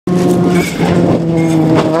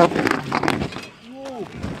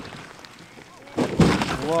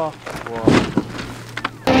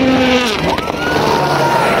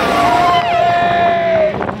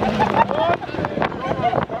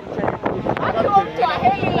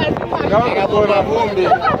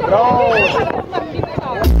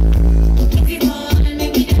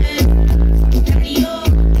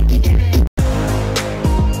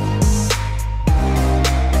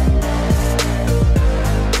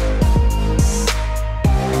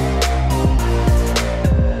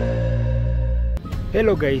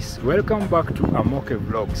Hello guys, welcome back to Amoke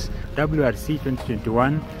Vlogs.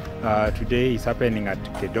 WRC2021 today is happening at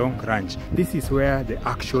Kedong Ranch. This is where the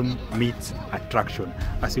action meets attraction.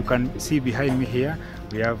 As you can see behind me here,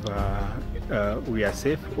 we are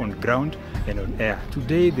safe on ground and on air.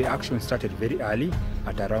 Today the action started very early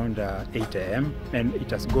at around 8 AM and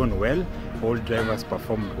it has gone well. All drivers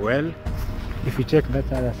performed well. If you check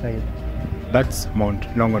that other side, that's Mount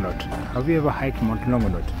Longonot. Have you ever hiked Mount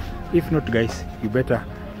Longonot? If not, guys, you better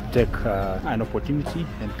take an opportunity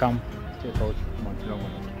and come check out Mount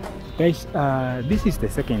Longonot. Guys, this is the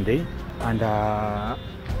second day, and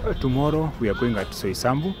tomorrow we are going at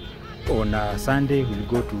Soisambu. On Sunday we'll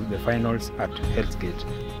go to the finals at Hell's Gate.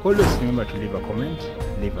 Always remember to leave a comment,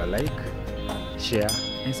 leave a like, share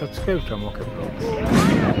and subscribe to Amoke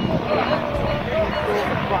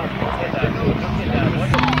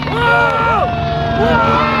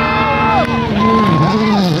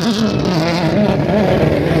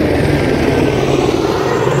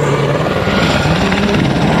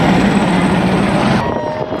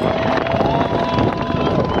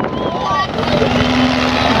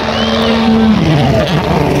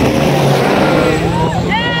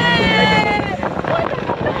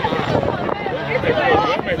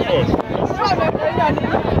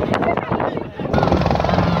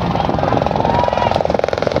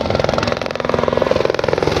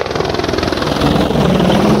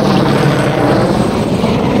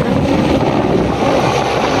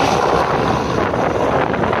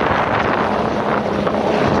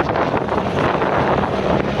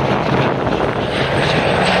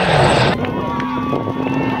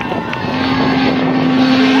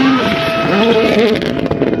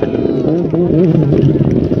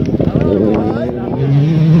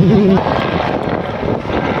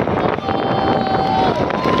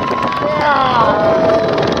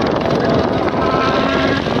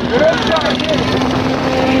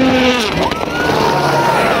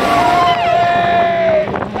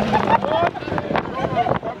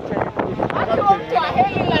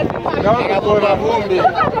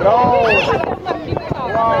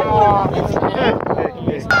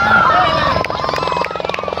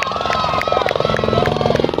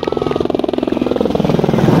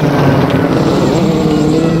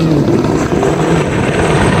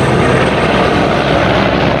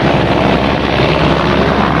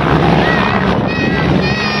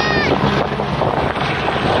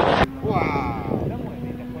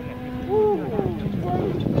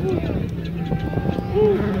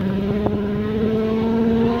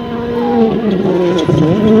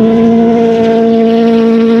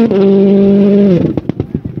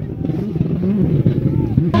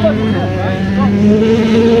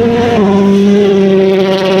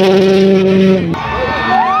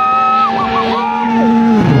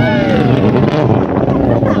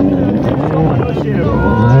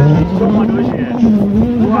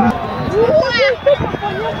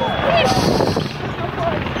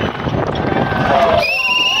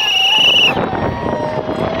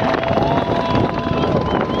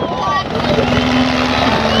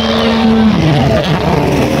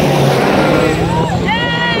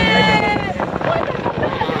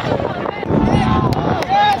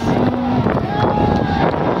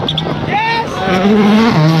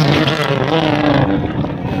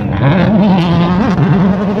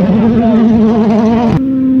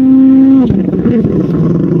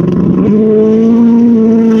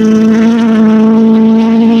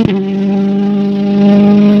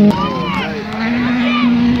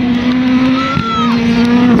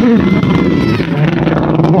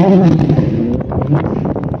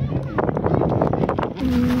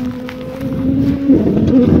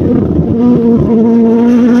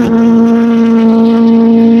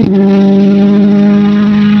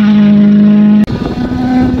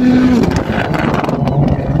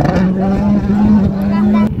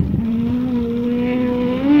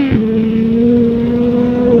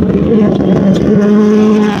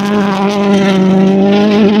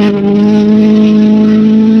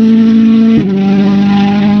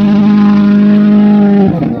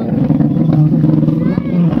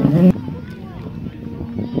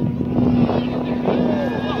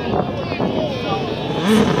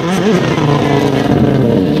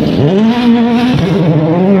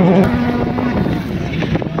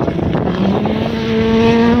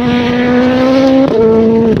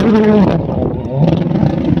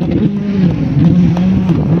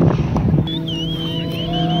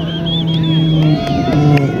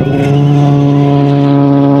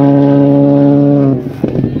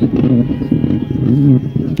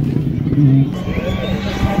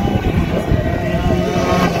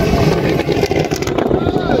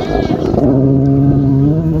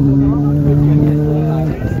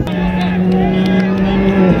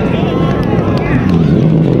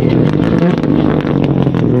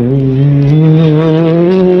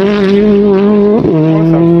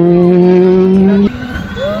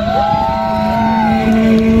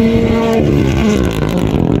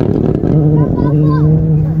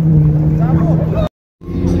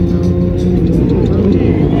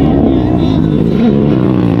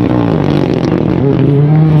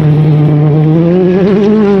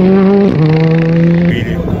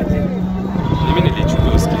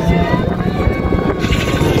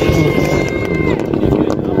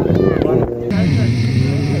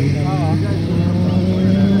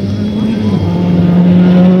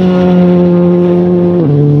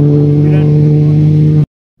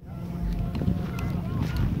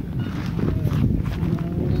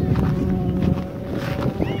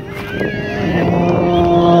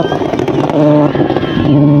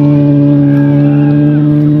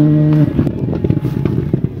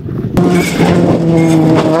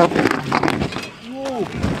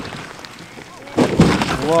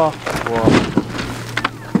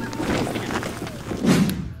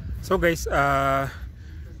So guys,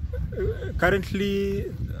 currently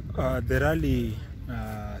the rally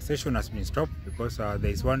session has been stopped because there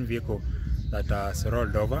is one vehicle that has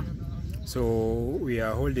rolled over. So we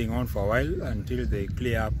are holding on for a while until they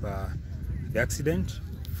clear up the accident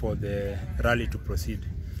for the rally to proceed.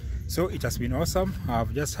 So it has been awesome.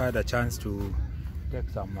 I've just had a chance to take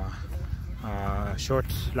some short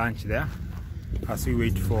lunch there as we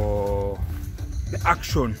wait for the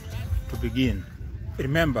action to begin.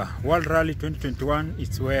 Remember, World Rally 2021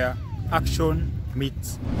 is where action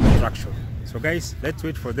meets attraction. So guys, let's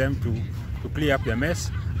wait for them to clear up the mess.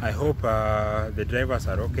 I hope the drivers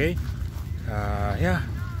are okay. Yeah,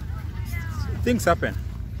 things happen.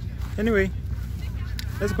 Anyway,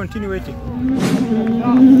 let's continue waiting.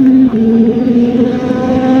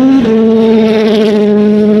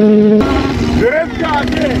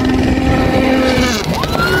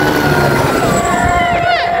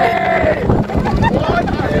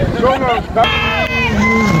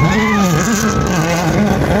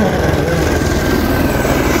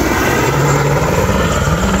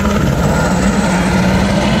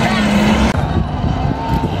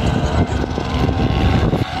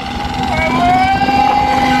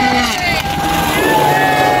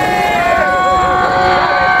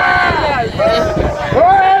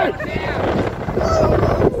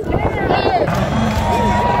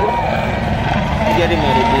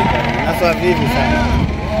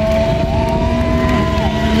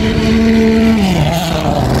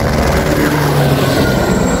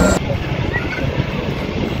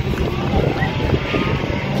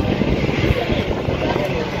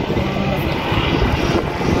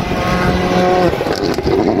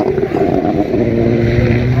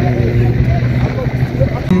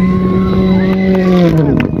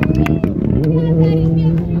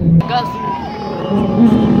 Gas.